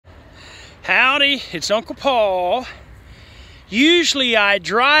Howdy, it's Uncle Paul. Usually I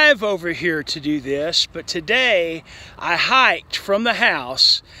drive over here to do this, but today I hiked from the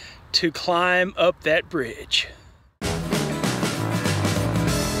house to climb up that bridge.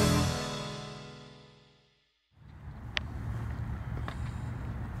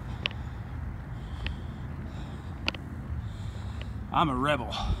 I'm a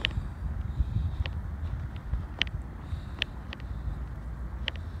rebel.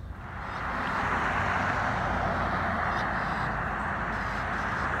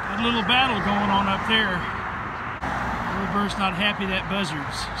 A little battle going on up there. Little bird's not happy that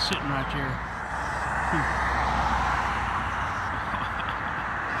buzzard's sitting right there.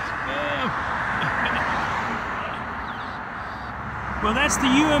 Well, that's the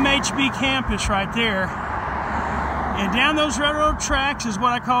UMHB campus right there. And down those railroad tracks is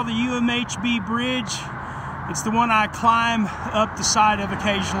what I call the UMHB bridge. It's the one I climb up the side of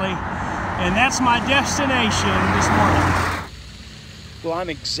occasionally. And that's my destination this morning. Well,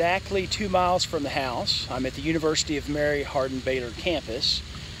 I'm exactly 2 miles from the house. I'm at the University of Mary Hardin-Baylor campus,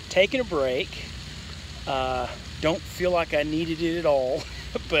 taking a break. Don't feel like I needed it at all,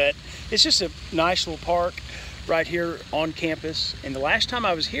 but it's just a nice little park right here on campus. And the last time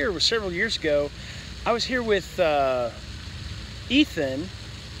I was here was several years ago. I was here with Ethan,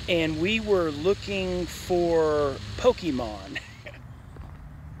 and we were looking for Pokemon.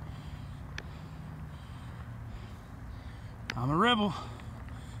 I'm a rebel,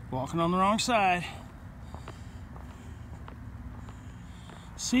 walking on the wrong side.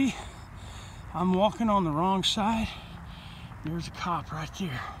 See, I'm walking on the wrong side. There's a cop right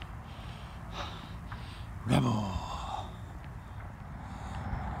there. Rebel.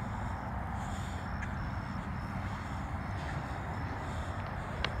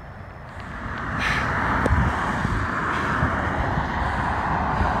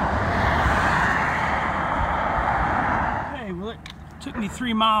 Took me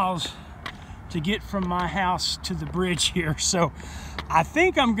 3 miles to get from my house to the bridge here, so I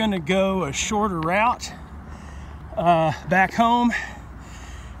think I'm gonna go a shorter route back home,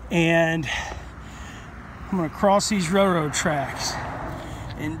 and I'm gonna cross these railroad tracks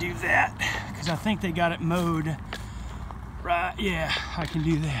and do that because I think they got it mowed right. Yeah, I can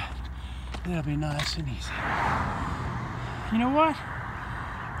do that. That'll be nice and easy. You know what?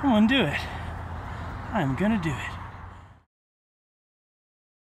 I'm gonna do it. I'm gonna do it.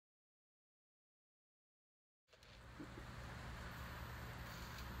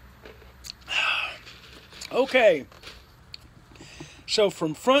 Okay, so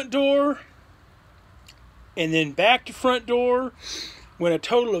from front door and then back to front door went a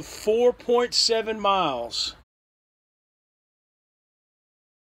total of 4.7 miles.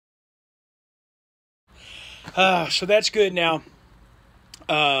 So that's good. Now,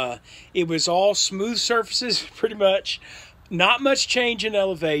 it was all smooth surfaces pretty much, not much change in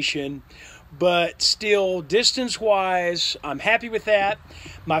elevation, but still distance-wise, I'm happy with that.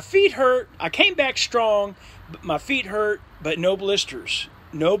 My feet hurt. I came back strong, but my feet hurt, but no blisters.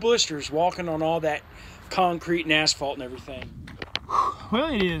 No blisters walking on all that concrete and asphalt and everything.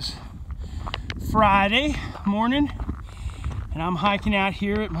 Well, it is Friday morning, and I'm hiking out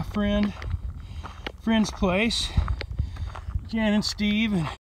here at my friend's place, Jan and Steve. And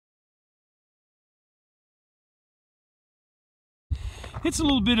it's a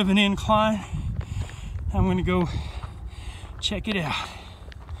little bit of an incline. I'm gonna go check it out.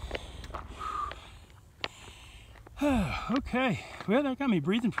 Okay, well, that got me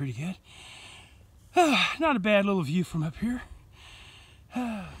breathing pretty good. Not a bad little view from up here.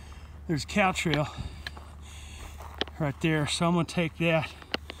 There's a cow trail right there, so I'm gonna take that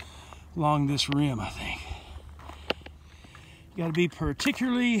along this rim, I think. You gotta be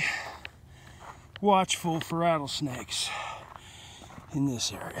particularly watchful for rattlesnakes in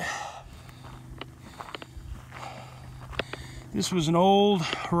this area. This was an old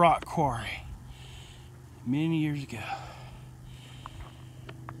rock quarry many years ago.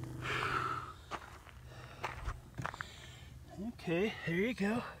 Okay, there you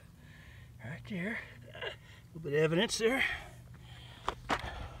go. Right there. A little bit of evidence there.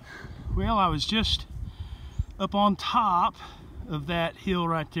 Well, I was just up on top of that hill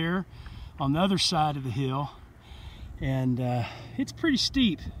right there on the other side of the hill, and it's pretty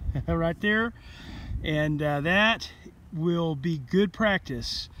steep right there, and that will be good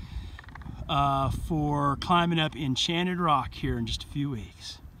practice for climbing up Enchanted Rock here in just a few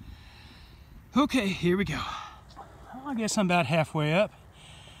weeks. Okay, here we go. I guess I'm about halfway up.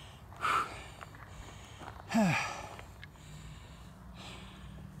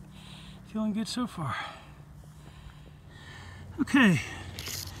 Feeling good so far. Okay.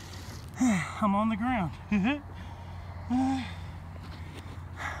 I'm on the ground.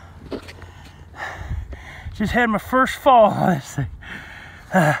 Just had my first fall on this thing,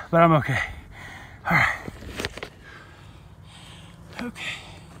 but I'm okay. All right. Okay.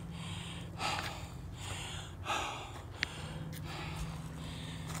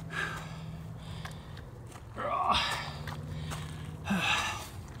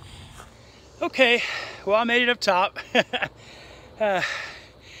 Okay, well, I made it up top.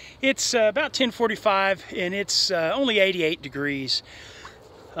 It's about 10:45 and it's only 88 degrees,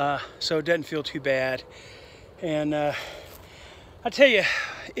 so it doesn't feel too bad. And I tell you,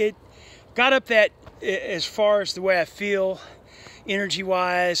 it got up that, as far as the way I feel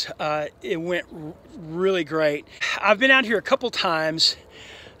energy-wise, it went really great. I've been out here a couple times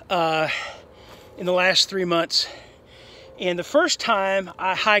in the last 3 months. And the first time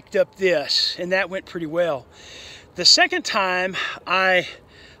I hiked up this, and that went pretty well. The second time I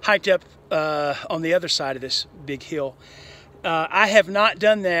hiked up on the other side of this big hill. I have not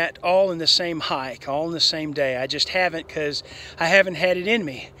done that all in the same hike, all in the same day. I just haven't, because I haven't had it in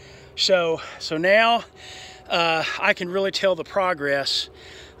me. So now I can really tell the progress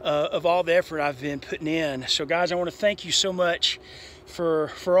of all the effort I've been putting in. So guys, I want to thank you so much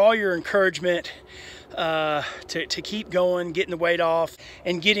for all your encouragement. To keep going, getting the weight off,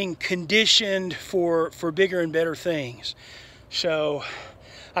 and getting conditioned for bigger and better things. So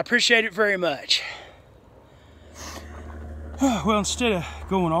I appreciate it very much. Well, instead of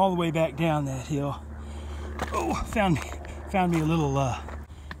going all the way back down that hill, found me a little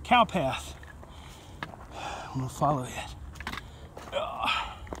cow path. I'm gonna follow it.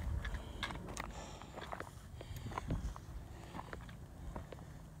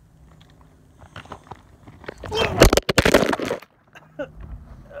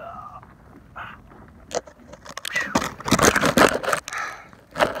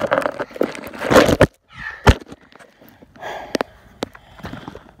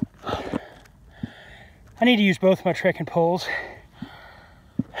 I need to use both my trekking poles.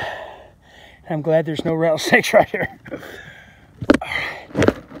 I'm glad there's no rattlesnakes right here.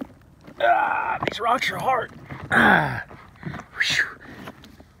 These rocks are hard.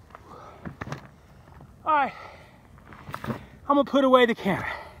 All right, I'm gonna put away the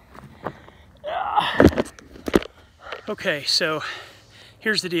camera. Okay, so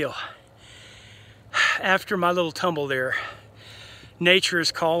here's the deal. After my little tumble there, nature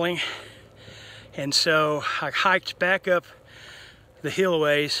is calling. And so I hiked back up the hill a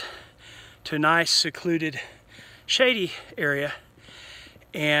ways to a nice secluded shady area.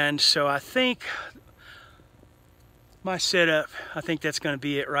 And so I think my setup, I think that's going to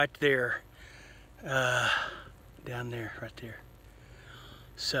be it right there. Down there, right there.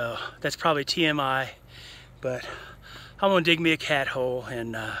 So that's probably TMI, but I'm going to dig me a cat hole,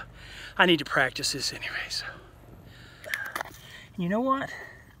 and I need to practice this anyway. So. You know what?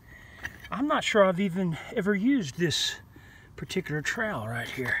 I'm not sure I've even ever used this particular trowel right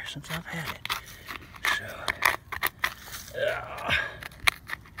here since I've had it. So,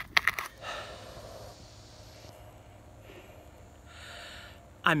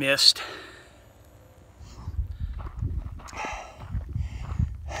 I missed.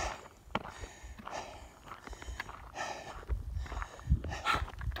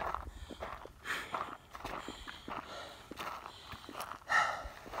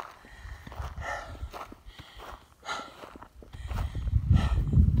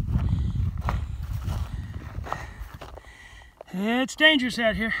 It's dangerous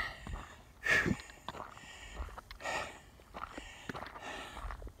out here.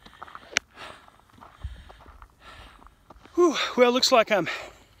 Whew, well, it looks like I'm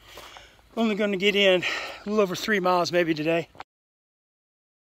only going to get in a little over 3 miles maybe today.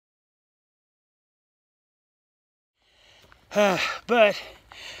 But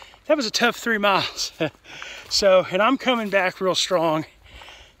that was a tough 3 miles. So, and I'm coming back real strong.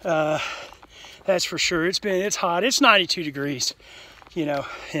 That's for sure. It's hot. It's 92 degrees, you know,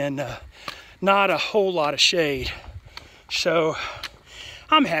 and not a whole lot of shade. So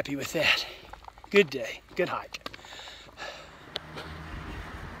I'm happy with that. Good day, good hike.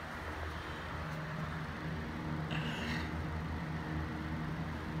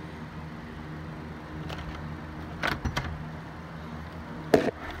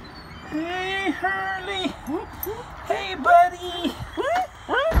 Hey, Hurley. Hey, buddy.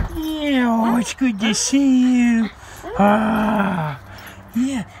 Yeah, it's good to see you. Yeah,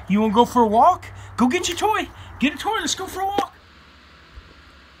 you want to go for a walk? Go get your toy. Get a toy. Let's go for a walk.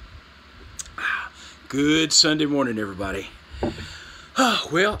 Good Sunday morning, everybody.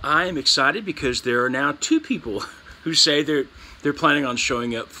 Well, I am excited because there are now 2 people who say that they're planning on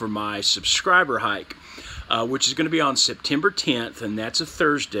showing up for my subscriber hike, which is going to be on September 10th, and that's a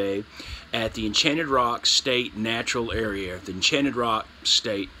Thursday, at the Enchanted Rock State Natural Area, the Enchanted Rock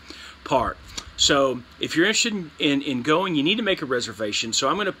State Park. So if you're interested in going, you need to make a reservation. So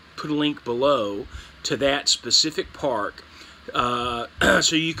I'm going to put a link below to that specific park,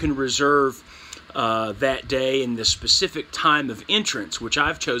 so you can reserve that day and the specific time of entrance, which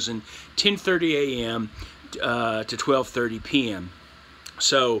I've chosen 10:30 a.m. To 12:30 p.m.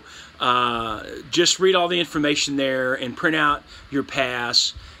 So just read all the information there and print out your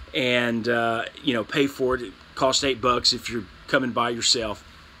pass, and you know, pay for it. It costs $8 if you're coming by yourself.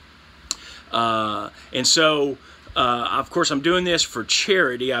 And so, of course, I'm doing this for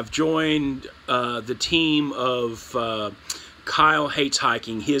charity. I've joined the team of Kyle Hates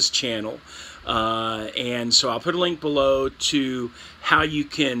Hiking, his channel. And so I'll put a link below to how you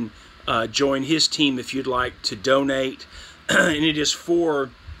can join his team if you'd like to donate. And it is for,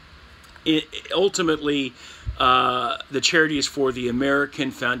 ultimately, the charity is for the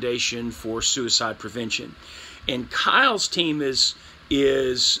American Foundation for Suicide Prevention. And Kyle's team is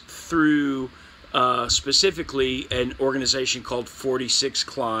through specifically an organization called 46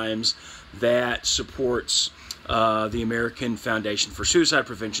 Climbs that supports the American Foundation for Suicide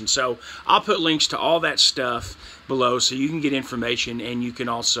Prevention. So I'll put links to all that stuff below so you can get information, and you can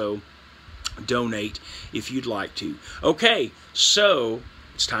also donate if you'd like to. Okay, so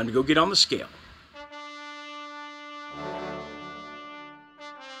it's time to go get on the scale.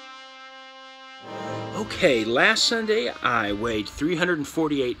 Okay, last Sunday I weighed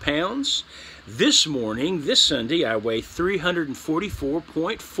 348 pounds. This morning, this Sunday, I weigh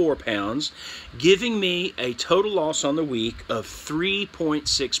 344.4 pounds, giving me a total loss on the week of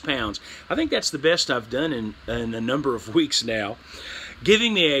 3.6 pounds. I think that's the best I've done in a number of weeks now,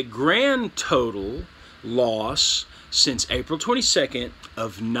 giving me a grand total loss since April 22nd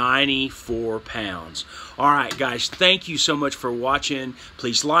of 94 pounds. All right, guys, thank you so much for watching.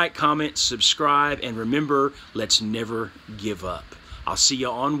 Please like, comment, subscribe, and remember, let's never give up. I'll see you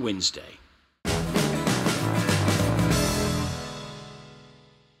on Wednesday.